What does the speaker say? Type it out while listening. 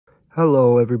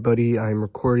Hello everybody, I'm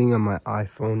recording on my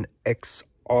iPhone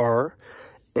XR,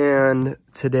 and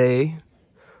today,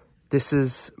 this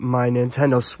is my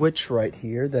Nintendo Switch right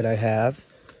here that I have.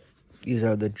 These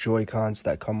are the Joy-Cons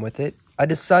that come with it. I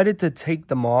decided to take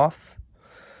them off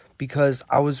because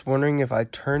I was wondering if I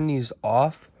turn these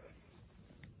off,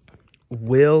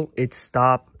 will it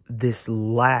stop this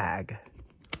lag?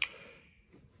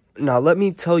 Now let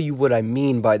me tell you what I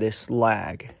mean by this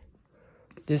lag.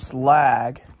 This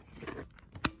lag...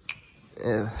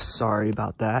 sorry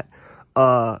about that.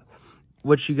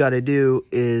 What you gotta do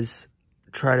is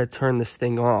try to turn this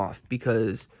thing off,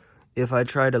 because if I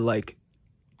try to like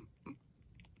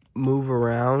move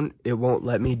around, it won't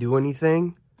let me do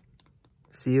anything.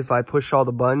 See, if I push all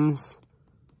the buttons,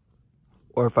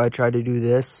 or if I try to do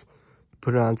this,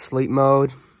 put it on sleep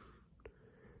mode,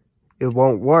 it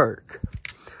won't work.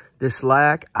 This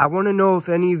lag, I want to know if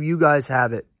any of you guys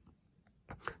have it.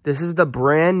 This is the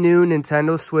brand new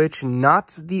Nintendo Switch,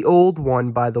 not the old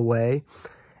one, by the way.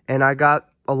 And I got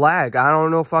a lag. I don't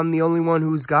know if I'm the only one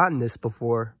who's gotten this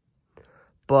before.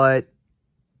 But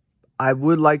I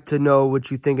would like to know what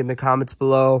you think in the comments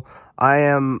below. I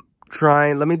am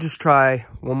trying. Let me just try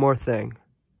one more thing.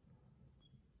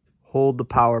 Hold the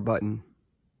power button.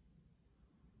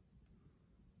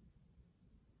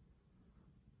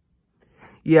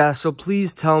 Yeah, so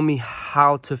please tell me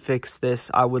how to fix this.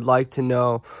 I would like to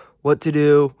know what to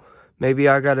do. Maybe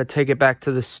I gotta take it back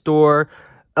to the store.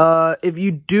 If you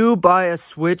do buy a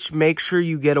Switch, make sure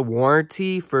you get a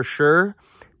warranty for sure,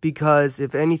 because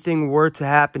if anything were to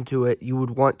happen to it, you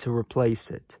would want to replace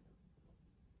it.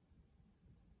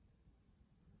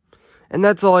 And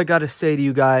that's all I gotta say to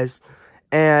you guys.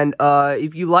 And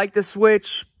if you like the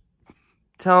Switch,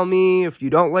 tell me. If you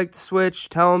don't like the Switch,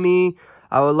 tell me.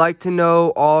 I would like to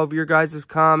know all of your guys'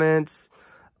 comments.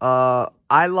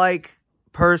 I like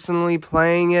personally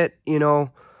playing it, you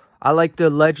know. I like the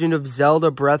Legend of Zelda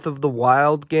Breath of the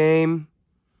Wild game.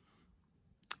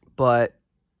 But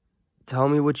tell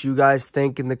me what you guys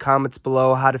think in the comments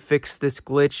below. How to fix this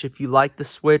glitch, if you like the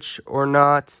Switch or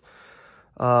not.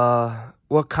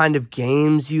 What kind of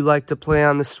games you like to play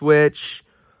on the Switch.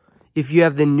 If you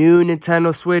have the new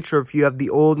Nintendo Switch, or if you have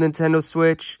the old Nintendo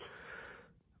Switch.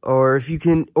 Or if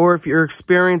you're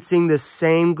experiencing the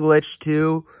same glitch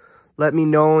too, let me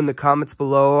know in the comments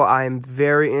below. I'm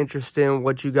very interested in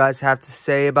what you guys have to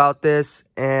say about this.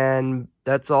 And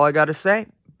that's all I got to say.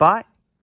 Bye.